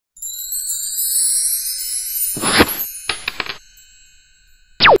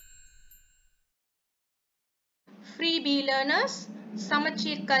ECB learners,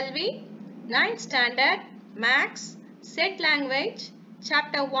 Samacheer Kalvi, 9th standard, Max, Set Language,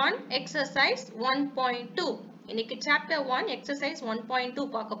 Chapter 1, Exercise 1.2. இன்னைக்கு Chapter 1, Exercise 1.2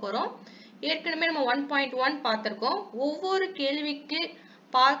 பார்க்க போறோம். ஏற்கனவே நம்ம 1.1 பார்த்திருக்கோம். ஒவ்வொரு கேள்விக்கு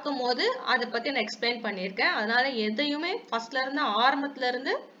பார்க்கும்போது அதை பத்தி நான் எக்ஸ்பிளைன் பண்ணியிருக்கேன். அதனால எதையுமே ஃபர்ஸ்ட்ல இருந்து ஆரம்பத்துல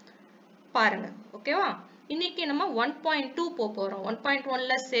இருந்து பாருங்க. ஓகேவா? இன்னைக்கு நம்ம 1.2 போறோம்.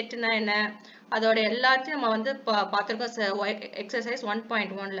 1.1ல செட்னா என்ன, அதோட எல்லாத்தையும் நம்ம வந்து பார்த்திருக்கோம் எக்ஸசைஸ்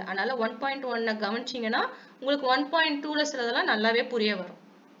 1.1ல. அதனால 1.1ல கவனிச்சீங்கன்னா உங்களுக்கு 1.2ல சிலதெல்லாம் நல்லாவே புரிய வரும்.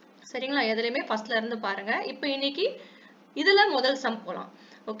 சரிங்களா? எதுலையுமே ஃபர்ஸ்ட்ல இருந்து பாருங்க. இப்போ இன்னைக்கு இதுல முதல் சம் போலாம்.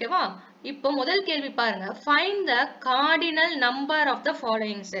 ஓகேவா? இப்போ முதல் கேள்வி பாருங்க. Find the cardinal number of the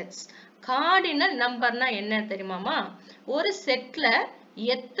following sets. Cardinal numberனா என்ன தெரியுமாமா? ஒரு செட்ல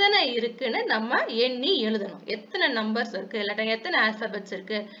எத்தனை இருக்குன்னு நம்ம எண்ணி எழுதணும். எத்தனை நம்பர்ஸ் இருக்கு, இல்லாட்டா எத்தனை ஆல்பபெட்ஸ்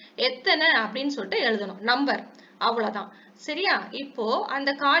இருக்கு, எத்தனை அப்படின்னு சொல்லிட்டு எழுதணும். நம்பர் அவ்வளவுதான். சரியா? இப்போ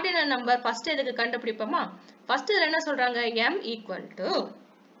அந்த கார்டினல் நம்பர் ஃபர்ஸ்ட் எதுக்கு கண்டுபிடிப்போமா? ஃபர்ஸ்ட் இதுல என்ன சொல்றாங்க? m ஈக்குவல் டு,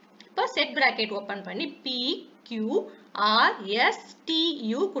 இப்போ செட் பிராக்கெட் ஓபன் பண்ணி p q r s t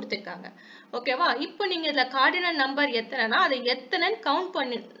u கொடுத்திருக்காங்க. ஓகேவா? இப்போ நீங்க இதுல கார்டினல் நம்பர் எத்தனைனா அதை எத்தனைன்னு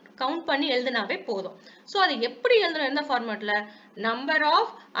கவுண்ட் பண்ணி எழுதினாவே போதும். சோ அது எப்படி எழுதணும்? எந்த ஃபார்மேட்ல? நம்பர்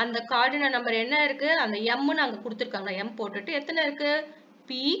ஆஃப் அந்த கார்டினல் நம்பர் என்ன இருக்கு, அந்த m ன்னு அங்க கொடுத்திருக்காங்க. m போட்டுட்டு எத்தனை இருக்கு?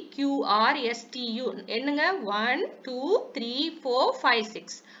 p q r s t u என்னங்க? 1 2 3 4 5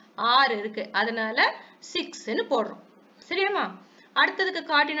 6 6 இருக்கு. அதனால 6 ன்னு போடுறோம். சரியாமா? அடுத்ததுக்கு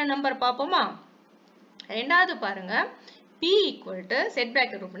கார்டினல் நம்பர் பாப்போமா? ரெண்டாவது பாருங்க. p equal to set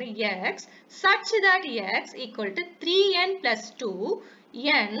bracket open x such that x equal to 3n plus 2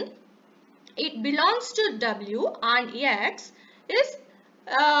 n it belongs to w and x is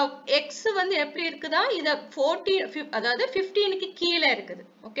x வந்து எப்படி இருக்குதா? இத 14 அதாவது 15க்கு கீழ இருக்குது.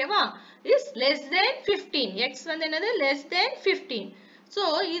 ஓகேவா? is less than 15. x வந்து என்னது? less than 15. சோ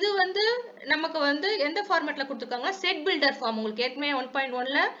இது வந்து நமக்கு வந்து எந்த ஃபார்மேட்ல கொடுத்திருக்காங்க? Set builder form. உங்களுக்கு ஏற்கனவே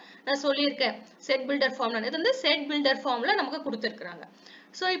 1.1ல நான் சொல்லியிருக்கேன் செட் பில்டர் ஃபார்ம். இது வந்து செட் பில்டர் ஃபார்ம்ல நமக்கு கொடுத்திருக்காங்க.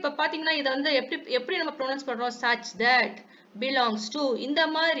 சோ இப்போ பாத்தீங்கன்னா இத வந்து எப்படி நம்ம ப்ரொனவுன்ஸ் பண்றோம்? such that belongs to. இந்த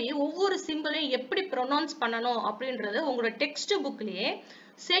மாதிரி ஒவ்வொரு சிம்பலையும் எப்படி ப்ரொனவுன்ஸ் பண்ணணும் அப்படின்றது உங்களோட டெக்ஸ்ட் புக்லயே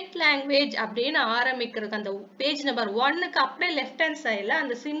செட் லாங்குவேஜ் அப்படின்னு ஆரம்பிக்கிறது அந்த பேஜ் நம்பர் 1க்கு அப்படியே லெஃப்ட் ஹேண்ட் சைடுல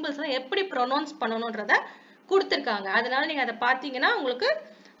அந்த சிம்பிள்ஸ் எப்படி ப்ரொனவுன்ஸ் பண்ணணும்ன்றத கொடுத்திருக்காங்க. அதனால நீங்க அதை பாத்தீங்கன்னா உங்களுக்கு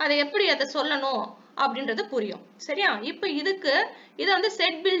அதை எப்படி அதை சொல்லணும் அப்படின்றது புரியும். சரியா? இப்போ இதுக்கு இதை வந்து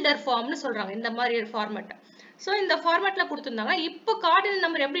செட் பில்டர் ஃபார்ம்னு சொல்றாங்க. இந்த மாதிரி ஒரு ஃபார்மேட். சோ இந்த ஃபார்மேட்ல கொடுத்திருந்தாங்க. இப்போ கார்டினல்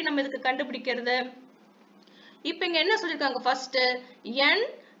நம்பர் எப்படி நம்ம இதுக்கு கண்டுபிடிக்கிறது? இப்போ இங்க என்ன சொல்லிருக்காங்க? ஃபர்ஸ்ட் n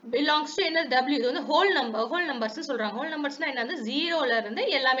belongs to என்ன? w. இது வந்து ஹோல் நம்பர்ஸ் சொல்றாங்க. ஹோல் நம்பர்ஸ்னா என்ன? 0ல இருந்து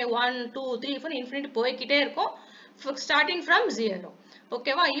எல்லாமே 1 2 3 4 இன்ஃபினிட்டி போய்க்கிட்டே இருக்கும். Starting from 0.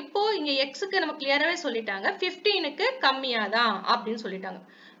 ஓகேவா? இப்போ இங்க x க்கு நம்ம கிளியராவே சொல்லிட்டாங்க 15க்கு கம்மியா தான் அப்படின்னு சொல்லிட்டாங்க.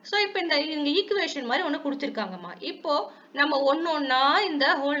 சோ இப்போ இந்த ஈக்குவேஷன் மாதிரி ஒன்னு கொடுத்திருக்காங்கம்மா. இப்போ நம்ம ஒண்ணொண்ணா இந்த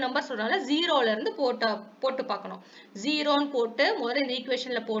ஹோல் நம்பர் சொல்றாங்க 0ல இருந்து போட்டு பார்க்கணும். 0ன்னு போட்டு முதல்ல இந்த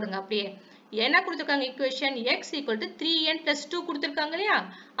ஈக்குவேஷன்ல போடுங்க. அப்படியே என்ன கொடுத்திருக்காங்க? Equation x equal to 3n plus 2 கொடுத்திருக்காங்க இல்லையா?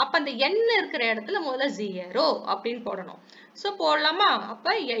 அப்ப அந்த n இருக்கிற இடத்துல முதல்ல 0 அப்படின்னு போடணும். சோ போடலாமா?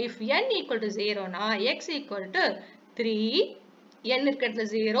 அப்ப if n equal to 0னா x equal to 3, n இருக்கிற இடத்துல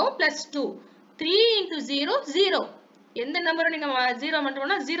 0 plus 2. 3 into 0 0. எந்த நம்பரும் நீங்க 0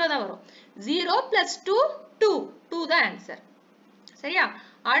 மட்டும்னா 0 தான் வரும். 0 plus 2 2. 2 தான் ஆன்சர். சரியா?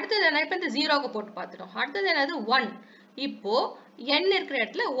 அடுத்தது என்ன? இப்ப இந்த 0க்கு போட்டு பார்த்துட்டோம். அடுத்தது என்னது? 1. இப்போ n இருக்கிற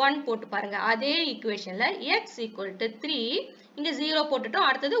இடத்துல 1 போட்டு பாருங்க. அதே ஈக்குவேஷன்ல x equal to 3, இங்க 0 போட்டுட்டோம்.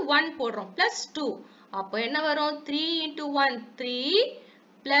 அடுத்தது 1 போடுறோம். plus 2. அப்போ என்ன வரும்? 3 into 1 3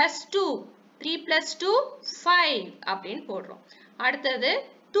 plus 2 3 plus 2 5 அப்படின்னு போடுறோம். அடுத்தது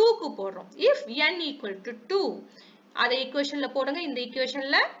 2க்கு போடுறோம். if n equal to 2, அதே ஈக்குவேஷன்ல போடுங்க. இந்த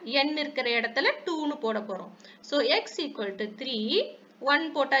ஈக்குவேஷன்ல n இருக்கிற இடத்துல 2ன்னு போட போறோம். சோ x equal to 3, 1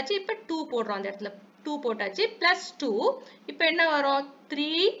 போட்டாச்சு. இப்ப 2 போடுறோம். அந்த இடத்துல 2 போட்டாச்சு. plus 2. இப்போ என்ன வரும்?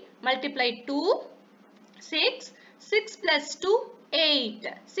 3 multiply 2 6. 6 plus 2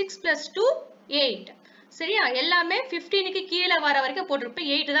 8. 6 plus 2 8. சரியா? எல்லாமே 15க்கு கீழே வர வரைக்கும்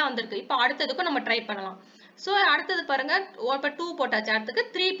போட்டுருப்போம். 8 தான் வந்திருக்கு. இப்போ அடுத்ததுக்கும் நம்ம ட்ரை பண்ணலாம். சோ அடுத்தது பாருங்க. இப்ப 2 போட்டாச்சு. அடுத்துக்கு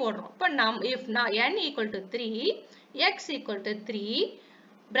 3 போடுறோம். இப்போ if n equal to 3, x equal to 3,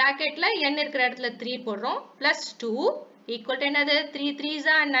 பிராக்கெட்ல n இருக்கிற இடத்துல 3 போடுறோம். plus 2 equal to என்னது? 3 3s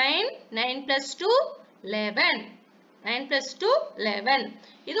are 9. 9 plus 2 11. 9 plus 2 11.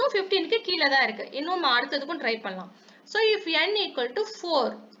 இதுவும் 15க்கு கீழே தான் இருக்கு. இன்னும் அடுத்ததுக்கும் ட்ரை பண்ணலாம். So if n equal to 4,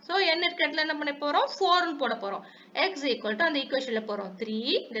 so n இருக்கிற இடத்துல என்ன பண்ண போறோம்? 4ன்னு போட போறோம். x equal to அந்த ஈக்குவேஷன்ல போறோம். 3.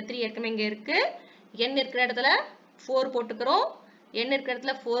 இந்த 3 ஏற்கனவே இங்க இருக்கு. n இருக்கிற இடத்துல 4 போட்டுக்கிறோம். n இருக்கிற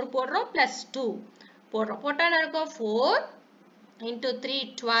இடத்துல 4 போடுறோம். plus 2. போடுறோம். போட்டா என்ன இருக்கும்? 4 into 3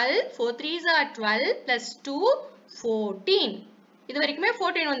 12, 4 3s are 12 plus 2 14. இது வரைக்குமே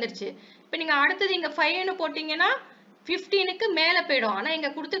 14 வந்துருச்சு. இப்போ நீங்க அடுத்தது இங்க 5 னு போட்டீங்கன்னா 15 க்கு மேல போய்டும். ஆனா இங்க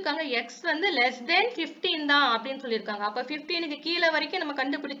கொடுத்திருக்காங்க x வந்து less than 15 தான் அப்படினு சொல்லிருக்காங்க. அப்ப 15 க்கு கீழ வரைக்கும் நம்ம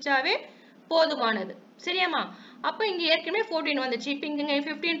கண்டுபிடிச்சாவே போதுமானது. சரியாமா? அப்ப இங்க ஏற்கனவே 14 வந்துச்சு. இப்போ இங்க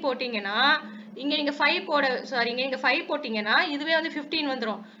 15 போட்டீங்கன்னா இங்க நீங்க 5 போட இங்க நீங்க 5 போட்டீங்கன்னா இதுவே வந்து 15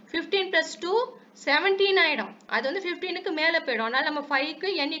 வந்துரும். 15 plus 2 17 ஆயிடும். அது வந்து 15 க்கு மேல போய்டும். அதனால நம்ம 5 க்கு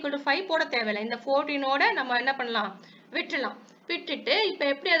n = 5 போட தேவையில்லை. இந்த 14 ஓட நம்ம என்ன பண்ணலாம்? விட்டுறலாம். விட்டுட்டு இப்போ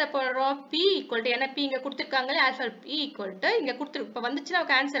எப்படி அத போடுறோம்? p = என்ன p இங்க கொடுத்திருக்காங்களே ஆல்பா p = இங்க கொடுத்து இப்ப வந்துச்சுனா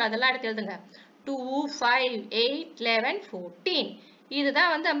நமக்கு ஆன்சர் அதெல்லாம் எடுத்து எழுதுங்க. 2 5 8 11 14.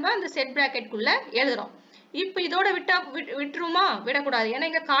 இதுதான் வந்து நம்ம அந்த செட் பிராக்கெட் குள்ள எழுதுறோம். இப்போ இதோட விட்டுருமா? விடக்கூடாது. ஏன்னா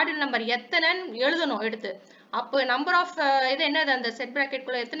இங்க கார்டினல் நம்பர் எத்தனைன்னு எழுதணும் எடுத்து. அப்போ நம்பர் ஆஃப் இது என்னது? அந்த செட் பிராக்கெட்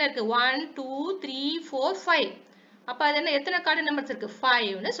குள்ள எத்தனை இருக்கு? 1 2 3 4 5. அப்ப அது என்ன எத்தனை கார்டினல் நம்பர்ஸ் இருக்கு?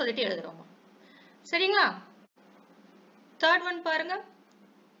 5 னு சொல்லிட்டு எழுதுறோம். சரிங்களா? Third one பாருங்க.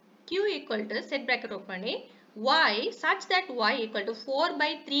 Q = set bracket open பண்ணி y such that y = 4 by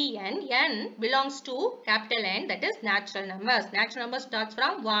 3n, n belongs to capital N, that is natural numbers. Natural numbers starts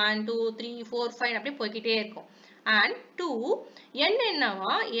from 1 2 3 4 5 அப்படி போய்க்கிட்டே இருக்கும். And 2 n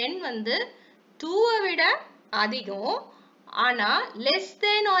என்னவா? n வந்து 2 விட அதிகம். ஆனா less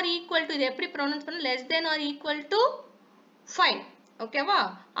than or equal to, இது எப்படி pronounce பண்ணணும்? less than or equal to 5. ஓகேவா?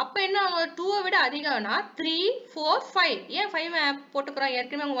 அப்ப என்ன 2 விட அதிகம்னா 3 4 5. ஏன் 5 போட்டுக்கறோம்?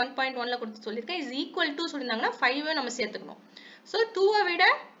 ஏற்கனவே 1.1ல கொடுத்து சொல்லிருக்கேன். is equal to சொல்லிருந்தாங்கன்னா 5 நம்ம சேர்த்துக்கணும். சோ 2 விட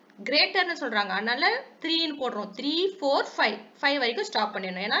greaterன்னு சொல்றாங்க. அதனால 3 னு போடுறோம். 3 4 5. 5 வரைக்கும் ஸ்டாப்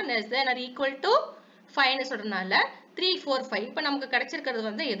பண்ணிடணும். ஏன்னா less than or equal to 5 னு சொல்றதுனால 3 4 5. இப்போ நமக்கு கிடைச்சிருக்கிறது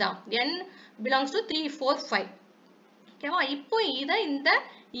வந்து இதான். n belongs to 3 4 5. ஓகேவா? இப்போ இத இந்த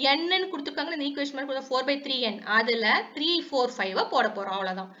n ன்னு கொடுத்திருக்காங்க. இந்த ஈக்குவேஷன் மாதிரி 4 by 3n. அதுல 3 4 5 போட போறோம்.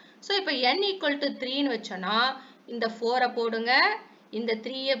 அவ்வளவுதான். சோ இப்போ n = 3 ன்னு வெச்சோம்னா இந்த 4 போடுங்க, இந்த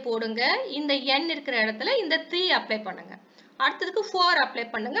 3 போடுங்க, இந்த n இருக்கிற இடத்துல இந்த 3 அப்ளை பண்ணுங்க. அடுத்ததுக்கு 4 அப்ளை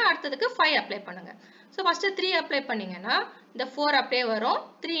பண்ணுங்க, அடுத்ததுக்கு 5 அப்ளை பண்ணுங்க. சோ ஃபர்ஸ்ட் 3 அப்ளை பண்ணீங்கன்னா இந்த 4 அப்படியே வரும்.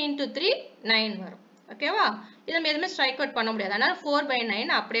 3 into 3 9 வரும். ஓகேவா? இத நம்ம எதுமே ஸ்ட்ரைக் அவுட் பண்ண முடியாது. அதனால 4 by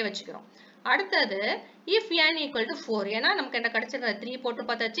 9 அப்படியே வெச்சுக்கிறோம். அடுத்தது if n = 4. ஏன்னா நமக்கு என்ன கிடைச்சிருக்கு? 3 போட்டு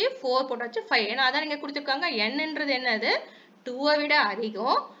பார்த்தாச்சு, 4 போட்டாச்சு, 5. ஏன்னா அதான் இங்க கொடுத்திருக்காங்க. n ன்றது என்னது? 2 விட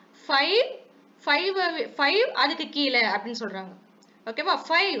அதிகம். 5 அதுக்கு கீழ அப்படினு சொல்றாங்க. ஓகேவா?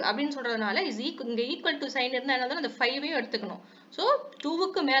 5 அப்படினு சொல்றதுனால இங்க ஈக்குவல் டு சைன் இருந்தா என்னது? அந்த 5ஐயும் எடுத்துக்கணும். சோ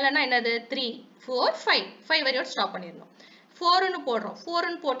 2 க்கு மேலனா என்னது? 3 4 5. 5 வரையோட ஸ்டாப் பண்ணிரணும். 4 ன்னு போடுறோம். 4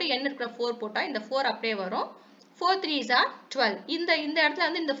 ன்னு போட்டு n இருக்கிற 4 போட்டா இந்த 4 அப்படியே வரும். 4 3s are 12. இந்த இடத்துல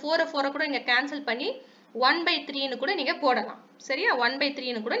வந்து இந்த 4 கூட நீங்க கேன்சல் பண்ணி 1 by 3 ன்னு கூட நீங்க போடலாம். சரியா? 1 by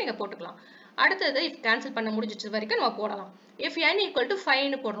 3 ன்னு கூட நீங்க போட்டுக்கலாம். அடுத்தது if கேன்சல் பண்ண முடிஞ்சிச்சு வரைக்கும் நம்ம போடலாம். if n = 5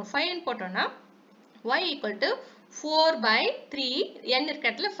 ன்னு போடுறோம். 5 ன்னு போட்டோம்னா y = 4 by 3, n இருக்கிற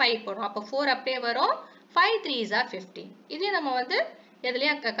இடத்துல 5 போடுறோம். அப்ப 4 அப்படியே வரும். 5 3s are 15. இதே நம்ம வந்து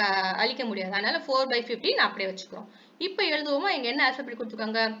எதுலயும் அழிக்க முடியாது. அதனால 4 by 15 அப்படியே வச்சுக்கிறோம். இப்போ எழுதுவோமா? இங்க என்ன ஆல்பபெட்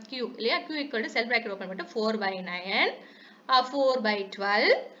கொடுத்திருக்காங்க? q இல்லையா? q = செல் பிராக்கெட் ஓபன் பண்ணிட்டு 4 by 9, 4 by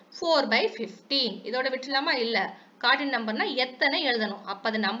 12, 4 by 15. இதோட விட்டுலாமா? இல்ல. கார்டினல் நம்பர்னா எத்தனை எழுதணும். அப்ப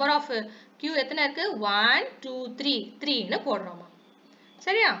அது நம்பர் ஆஃப் q எத்தனை இருக்கு? 1 2 3 3 ன்னு போடுறோமா.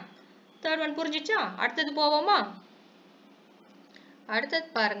 சரியா? தேர்ட் ஒன் புரிஞ்சிச்சா? அடுத்தது போவோமா? அடுத்தது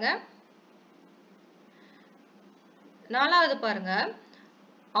பாருங்க. நாலாவது பாருங்க.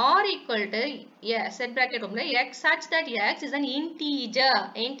 r = set bracket open x such that x is an integer.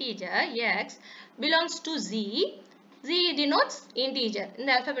 X belongs to z. Z denotes integer. இந்த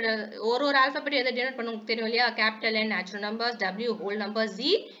alphabet ஒரு alphabet எதை denote பண்ணும் தெரியும் இல்லையா? capital N natural numbers, W whole numbers, Z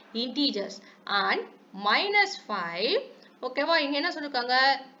integers. And -5. ஓகேவா? இங்க என்ன சொல்லிருக்காங்க?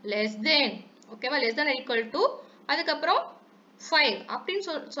 less than. ஓகேவா? less than or equal to அதுக்கப்புறம் 5 அப்படின்னு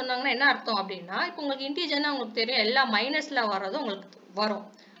சொன்னாங்கன்னா என்ன அர்த்தம் அப்படின்னா, இப்போ உங்களுக்கு இன்டிஜர்னா உங்களுக்கு தெரியும், எல்லா மைனஸ்ல வர்றது உங்களுக்கு வரும்.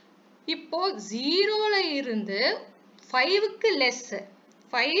 இப்போ 0ல இருந்து 5க்கு லெஸ்,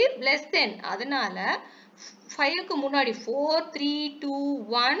 5 less than, அதனால 5க்கு முன்னாடி 4 3 2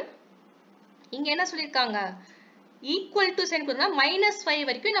 1 இங்க என்ன சொல்லிருக்காங்க? ஈக்குவல் டு சைன் கொடுத்தா -5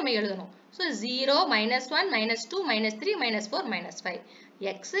 வரைக்கும் நம்ம எழுதணும். சோ 0 -1 -2 -3 -4 -5.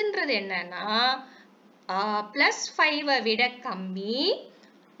 xன்றது என்னன்னா +5 விட கம்மி,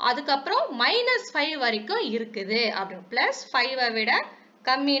 அதுக்கப்புறம் -5 வரைக்கும் இருக்குது. அப்படி +5 விட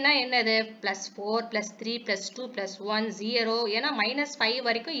கம்மினா என்னது? +4 +3 +2 +1 0. ஏன்னா -5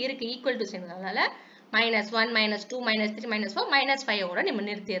 வரைக்கும் இருக்கு ஈக்குவல் டு சைன். அதனால -1 -2 -3 -4 -5 ஓட நம்ம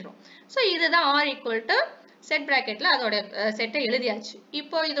நிறுத்திடுறோம். சோ இதுதான் r = செட் பிராக்கெட்ல அதோட செட்டை எழுதியாச்சு.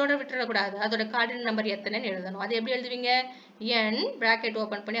 இப்போ இதோட விட்டுறக்கூடாது. அதோட கார்டினல் நம்பர் எத்தனைன்னு எழுதணும். அது எப்படி எழுதுவீங்க? n பிராக்கெட்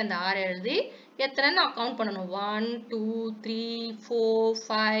ஓபன் பண்ணி அந்த 6 எழுதி எத்தனைன்னு கவுண்ட் பண்ணணும். 1 2 3 4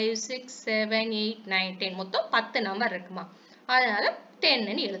 5 6 7 8 9 10 மொத்தம் 10 நம்பர் இருக்குமா. அதனால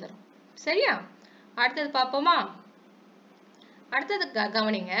 10ன்னு எழுதுறோம். சரியா? அடுத்தது பாப்போமா? அடுத்தது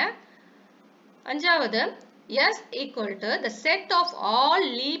கவனிங்க. அஞ்சாவது S equal to the set of all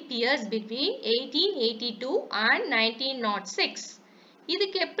leap years between 1882 and 1906.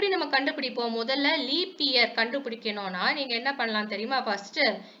 இதுக்கு எப்படி நம்ம கண்டுபிடிப்போம்? முதல்ல லீப் இயர் கண்டுபிடிக்கணும்னா நீங்க என்ன பண்ணலாம் தெரியுமா?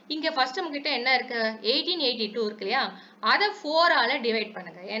 இங்க ஃபர்ஸ்ட் நம்ம கிட்ட என்ன இருக்கு? 1882 இருக்கு இல்லையா? அதை 4 ஆல டிவைட்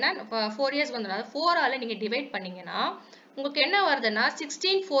பண்ணுங்க. ஏன்னா 4 இயர்ஸ் வந்தனால 4 ஆல நீங்க டிவைட் பண்ணீங்கன்னா உங்களுக்கு என்ன வருதுன்னா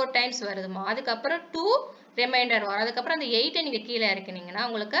 16 4 டைம்ஸ் வருதுமா. அதுக்கப்புறம் 2 ரிமைண்டர் வரும். அதுக்கப்புறம் அந்த 8 நீங்க கீழே இறக்குனீங்கன்னா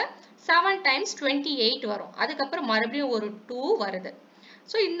உங்களுக்கு 7 டைம்ஸ் 28 வரும். அதுக்கப்புறம் மறுபடியும் ஒரு 2 வருது.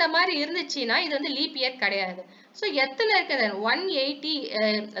 ஸோ இந்த மாதிரி இருந்துச்சுன்னா இது வந்து லீப் இயர் கிடையாது. ஸோ எத்தனை இருக்குது? 180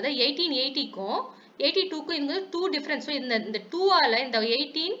 அதாவது 1880க்கும் 82க்கும் இங்க 2 டிஃபரன்ஸ். ஸோ இந்த 2 ஆல இந்த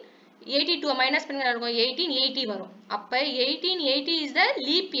 1882 மைனஸ் பண்ணி இருக்கும் 1880 வரும். அப்ப 1880 இஸ் த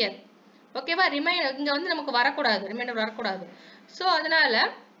லீப் இயர். ஓகேவா? ரிமைண்டர் இங்க வந்து நமக்கு வரக்கூடாது. ரிமைண்டர் வரக்கூடாது. ஸோ அதனால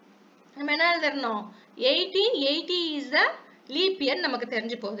நம்ம என்ன எழுதணும்? 1880 இஸ் த லீப் இயர் நமக்கு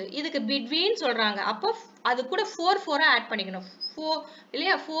தெரிஞ்சு போகுது. இதுக்கு பிட்வீன் சொல்றாங்க. அப்போ அது கூட 4 ஆட் பண்ணிக்கணும். 4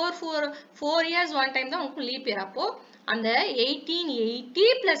 இல்லையா? 4 இயர்ஸ் ஒன் டைம் தான் உங்களுக்கு லீப் இயர். அப்போ அந்த 1880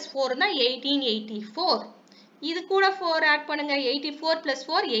 plus 4 தான் 1884. இது கூட 4 ஆட் பண்ணுங்க. 84 plus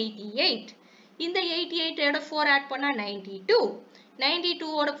 4 88. இந்த 88 ஓட 4 ஆட் பண்ணா 92. 92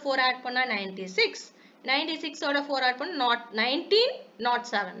 ஓட 4 ஆட் பண்ணா 96. 96 ஓட 4 ஆட் பண்ணா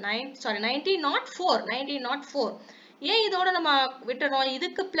 1904. ஏன் இதோட நம்ம விட்டுறோம்?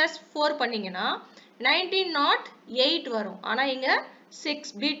 இதுக்கு பிளஸ் 4 பண்ணீங்கன்னா 1908 வரும். ஆனா இங்க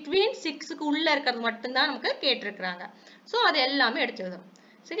 6 பிட்வீன் 6க்கு உள்ள இருக்கிறது மட்டும்தான் நமக்கு கேட்டிருக்கிறாங்க. ஸோ அது எல்லாமே எடுத்து எழுதணும்.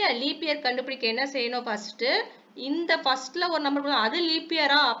 சரியா? லீப் இயர் கண்டுபிடிக்க என்ன செய்யணும்? இந்த ஃபர்ஸ்ட்ல ஒரு நம்பர் அது லீப்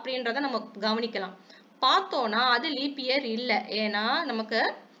இயரா அப்படின்றத நம்ம கவனிக்கலாம். பார்த்தோம்னா அது லீப் இயர் இல்லை. ஏன்னா நமக்கு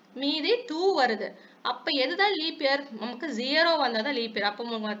மீதி 2 வருது. அப்ப எதுதான் லீப் இயர்? நமக்கு 0 வந்தாதான் லீப் இயர். அப்போ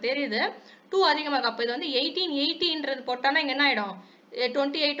உங்களுக்கு தெரியுது 2 அதிகமாக. அப்ப இது வந்து 1880ன்றது போட்டானா இங்க என்ன ஆயிடும்?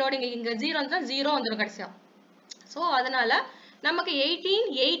 28 ஓட இங்க 0 வந்தா 0 வந்துடும் கடைசியா. ஸோ அதனால நமக்கு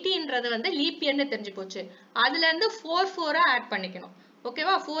 1880ன்றது வந்து லீப் இயர்னு தெரிஞ்சு போச்சு. அதுல இருந்து 4 ஆட் பண்ணிக்கணும்.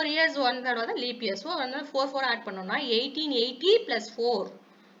 ஓகேவா? 4 இயர்ஸ் ஒன் தடவை தான் லீப் இயர். ஸோ அதனால 4 ஆட் பண்ணோம்னா 1880 plus 4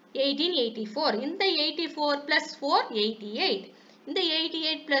 1884. இந்த 84 plus 4 88. இந்த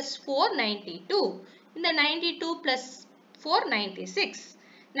 88 plus 4 92. இந்த 92 plus 4 96.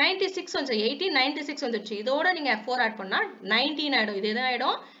 96 வந்து 1896 வந்துச்சு. இதோட நீங்க 4 ஆட் பண்ணா 19 ஆயிடும். இது என்ன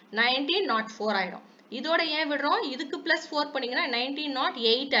ஆயிடும்? 1904 ஆயிடும். இதோட ஏன் விடுறோம்? இதுக்கு plus 4 பண்ணீங்கன்னா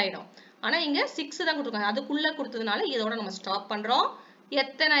 1908 ஆயிடும். ஆனா இங்க 6 தான் கொடுத்துருக்காங்க. அதுக்குள்ள கொடுத்ததுனால இதோட நம்ம ஸ்டாப் பண்றோம்.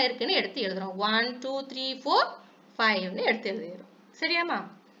 எத்தனை இருக்குன்னு எடுத்து எழுதுறோம். 1 2 3 4 5ன்னு எடுத்து எழுதிடுறோம். சரியாமா?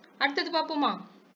 அடுத்தது பார்ப்போமா?